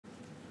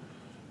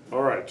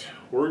All right,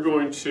 we're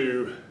going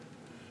to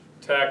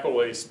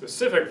tackle a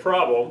specific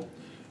problem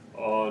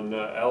on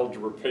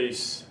Algebra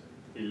Pace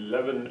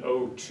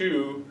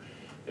 1102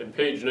 and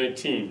page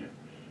 19.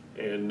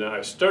 And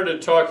I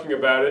started talking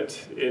about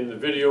it in the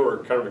video, or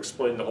kind of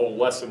explained the whole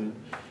lesson.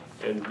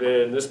 And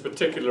then this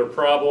particular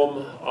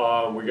problem,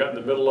 we got in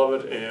the middle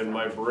of it and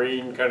my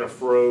brain kind of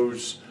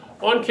froze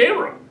on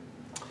camera.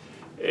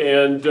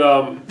 And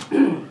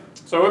so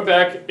I went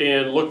back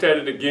and looked at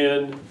it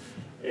again,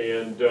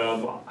 and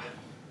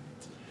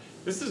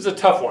this is a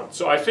tough one.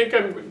 So I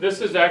think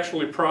this is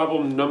actually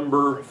problem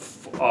number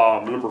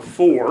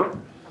 4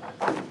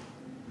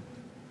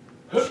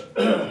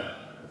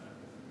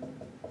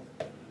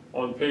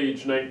 on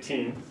page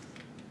 19.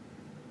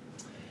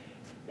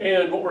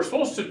 And what we're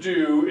supposed to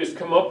do is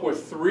come up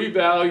with 3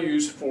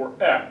 values for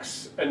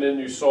x, and then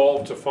you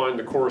solve to find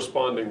the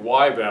corresponding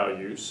y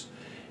values,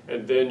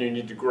 and then you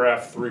need to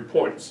graph 3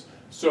 points.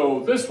 So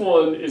this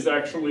one is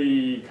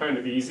actually kind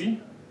of easy,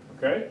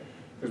 okay?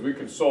 Because we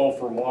can solve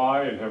for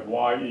y and have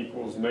y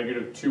equals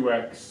negative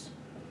 2x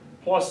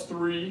plus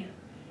 3,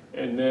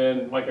 and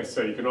then, like I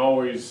said, you can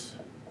always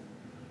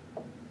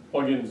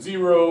plug in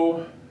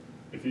 0.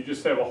 If you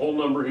just have a whole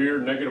number here,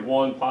 negative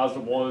 1,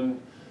 positive 1,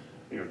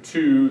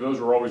 2, those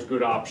are always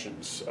good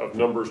options of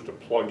numbers to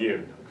plug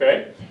in,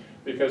 okay?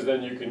 Because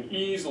then you can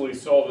easily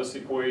solve this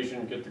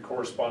equation, get the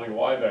corresponding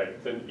y value.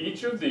 Then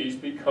each of these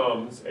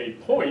becomes a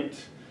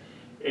point,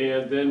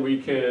 and then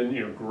we can,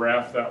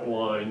 graph that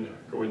line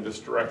going this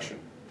direction.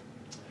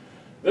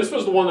 This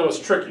was the one that was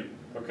tricky,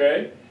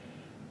 okay?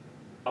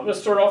 I'm going to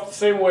start off the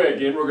same way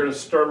again. We're going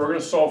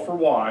to solve for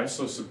y,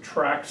 so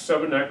subtract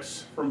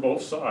 7x from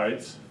both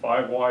sides.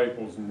 5y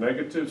equals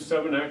negative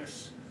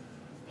 7x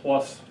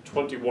plus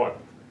 21.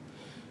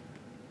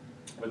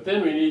 But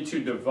then we need to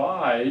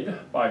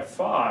divide by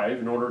 5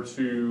 in order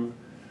to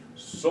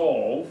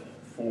solve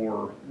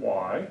for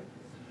y.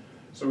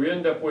 So we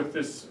end up with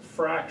this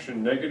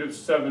fraction, negative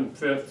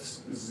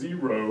 7/5,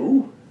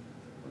 0,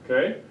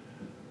 okay,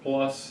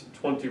 plus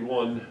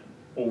 21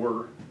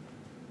 over,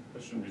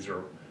 that shouldn't be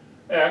 0,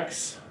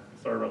 x,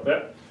 sorry about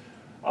that,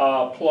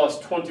 plus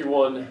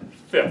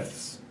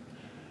 21/5.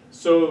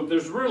 So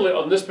there's really,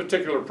 on this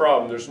particular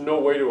problem, there's no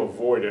way to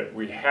avoid it.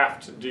 We have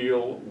to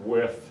deal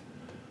with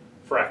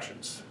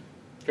fractions,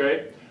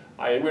 okay?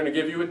 I am going to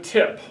give you a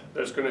tip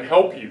that's going to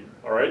help you,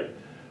 all right?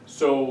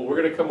 So we're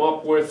going to come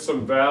up with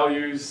some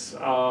values.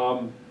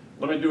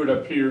 Let me do it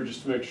up here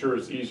just to make sure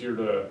it's easier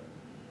to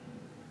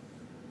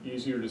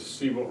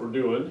see what we're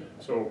doing.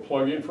 So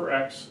plug in for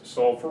x,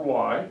 solve for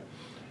y.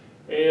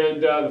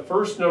 And the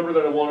first number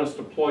that I want us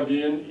to plug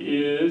in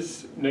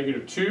is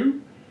negative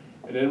 2.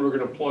 And then we're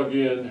going to plug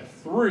in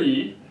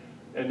 3.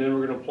 And then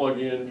we're going to plug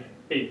in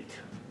 8.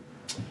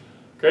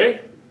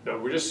 Okay?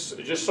 Now it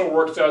just so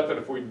works out that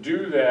if we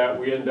do that,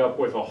 we end up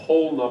with a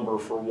whole number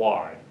for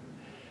y.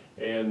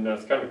 And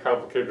it's kind of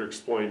complicated to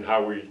explain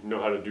how we know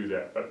how to do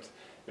that. But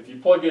if you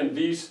plug in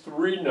these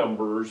 3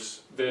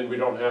 numbers, then we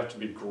don't have to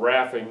be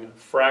graphing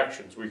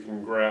fractions. We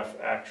can graph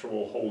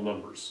actual whole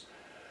numbers.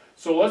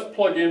 So let's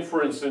plug in,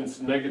 for instance,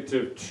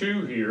 negative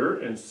 2 here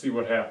and see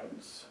what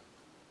happens.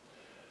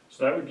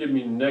 So that would give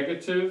me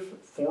negative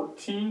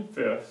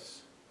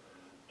 14/5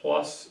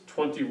 plus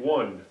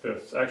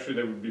 21/5. Actually,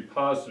 that would be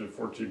positive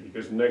 14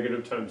 because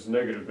negative times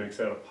negative makes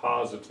that a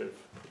positive,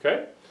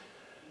 okay?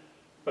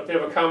 But they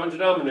have a common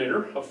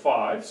denominator of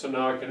 5, so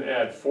now I can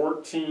add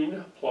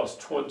 14 plus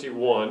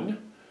 21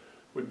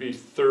 would be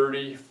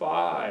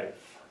 35,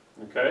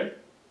 okay?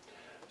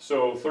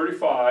 So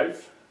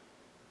 35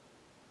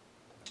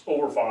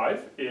 over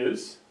 5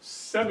 is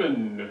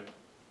 7,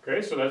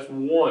 okay? So that's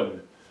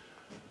 1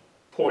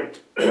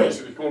 point. So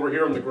if you come over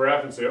here on the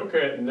graph and say,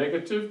 okay, at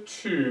negative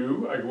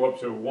 2, I go up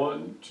to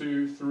 1,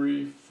 2,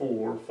 3,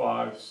 4,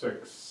 5,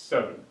 6,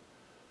 7.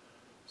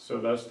 So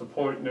that's the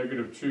point,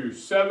 negative 2,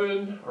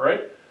 7, all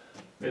right?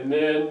 And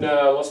then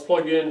let's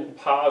plug in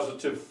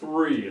positive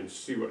 3 and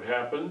see what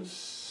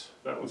happens.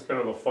 That one's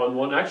kind of a fun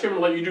one. Actually, I'm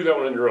going to let you do that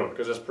one on your own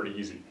because that's pretty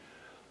easy.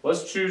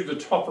 Let's choose the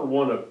tougher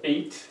one of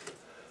 8.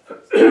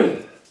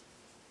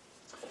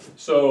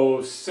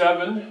 So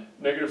 7,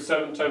 negative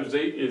 7 times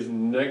 8 is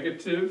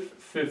negative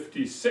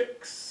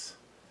 56.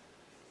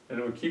 And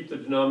it would keep the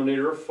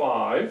denominator of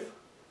 5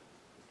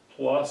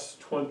 plus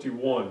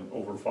 21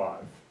 over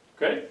 5.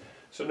 Okay?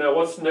 So now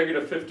what's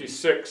negative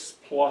 56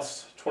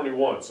 plus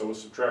 21? So we'll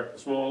subtract the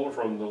smaller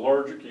from the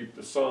larger, keep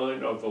the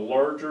sign of the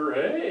larger.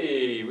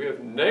 Hey, we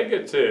have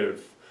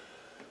negative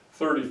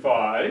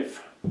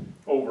 35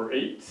 over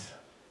 8.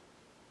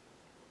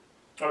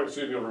 Oh,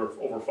 excuse me,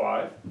 over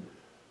 5.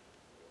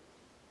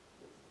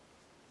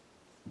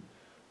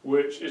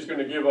 Which is going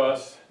to give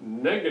us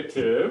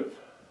negative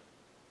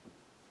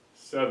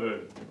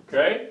 7.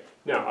 Okay?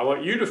 Now, I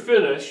want you to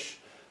finish,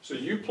 so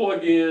you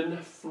plug in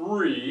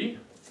 3,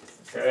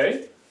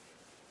 okay?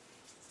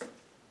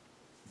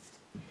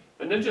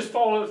 And then just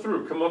follow it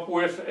through. Come up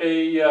with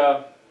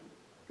a,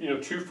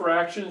 2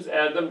 fractions,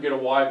 add them, get a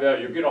y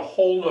value. You get a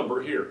whole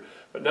number here.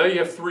 But now you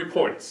have 3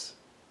 points,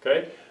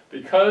 okay?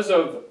 because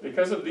of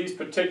these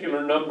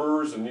particular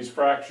numbers and these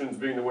fractions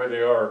being the way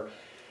they are,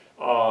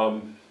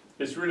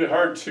 it's really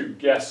hard to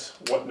guess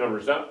what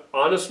numbers. Now,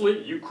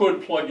 honestly, you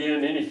could plug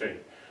in anything.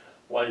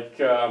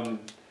 Like,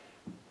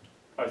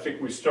 I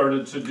think we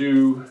started to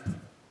do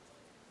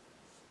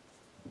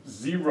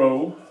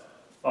 0.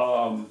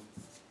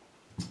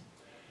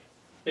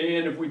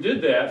 And if we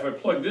did that, if I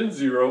plugged in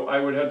 0,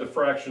 I would have the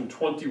fraction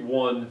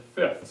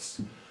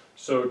 21/5.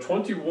 So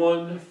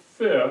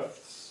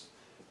 21/5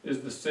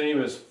 is the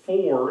same as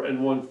 4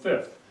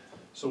 1/5.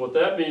 So what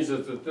that means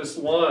is that this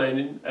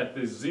line at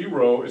the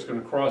 0 is going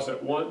to cross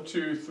at 1,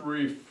 2,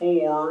 3,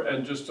 4,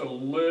 and just a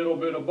little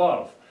bit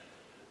above.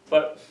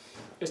 But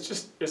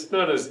it's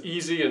not as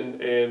easy, and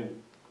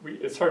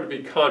it's hard to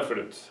be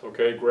confident,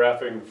 okay,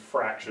 graphing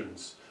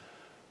fractions.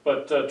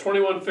 But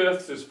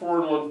 21/5 is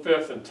 4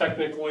 1/5, and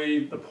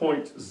technically the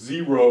point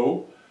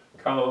 0,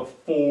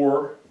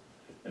 4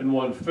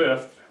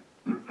 1/5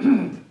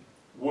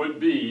 would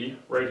be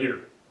right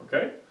here,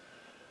 okay?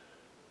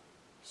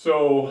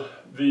 So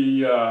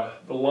the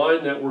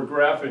line that we're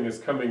graphing is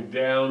coming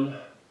down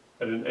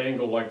at an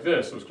angle like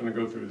this. So it's going to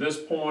go through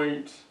this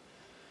point,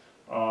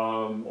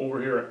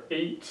 over here at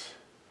 8.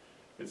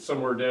 It's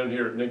somewhere down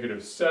here at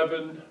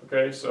 -7.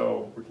 Okay,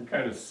 so we can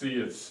kind of see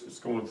it's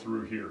going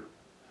through here.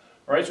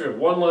 All right, so we have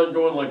one line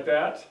going like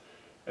that,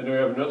 and then we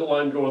have another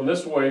line going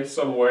this way,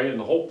 some way, and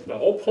the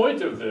whole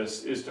point of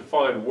this is to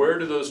find where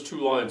do those two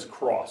lines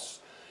cross.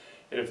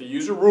 And if you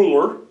use a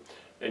ruler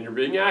and you're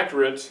being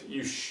accurate,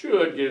 you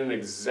should get an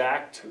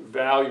exact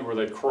value where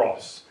they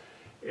cross.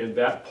 And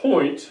that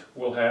point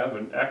will have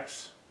an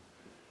x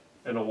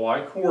and a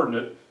y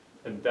coordinate,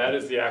 and that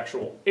is the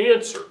actual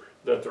answer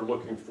that they're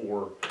looking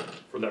for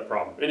that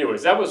problem.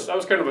 Anyways, that was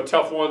kind of a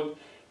tough one,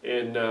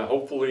 and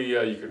hopefully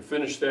you can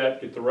finish that,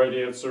 get the right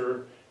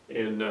answer,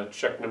 and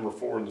check number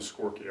 4 in the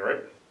score key, all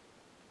right?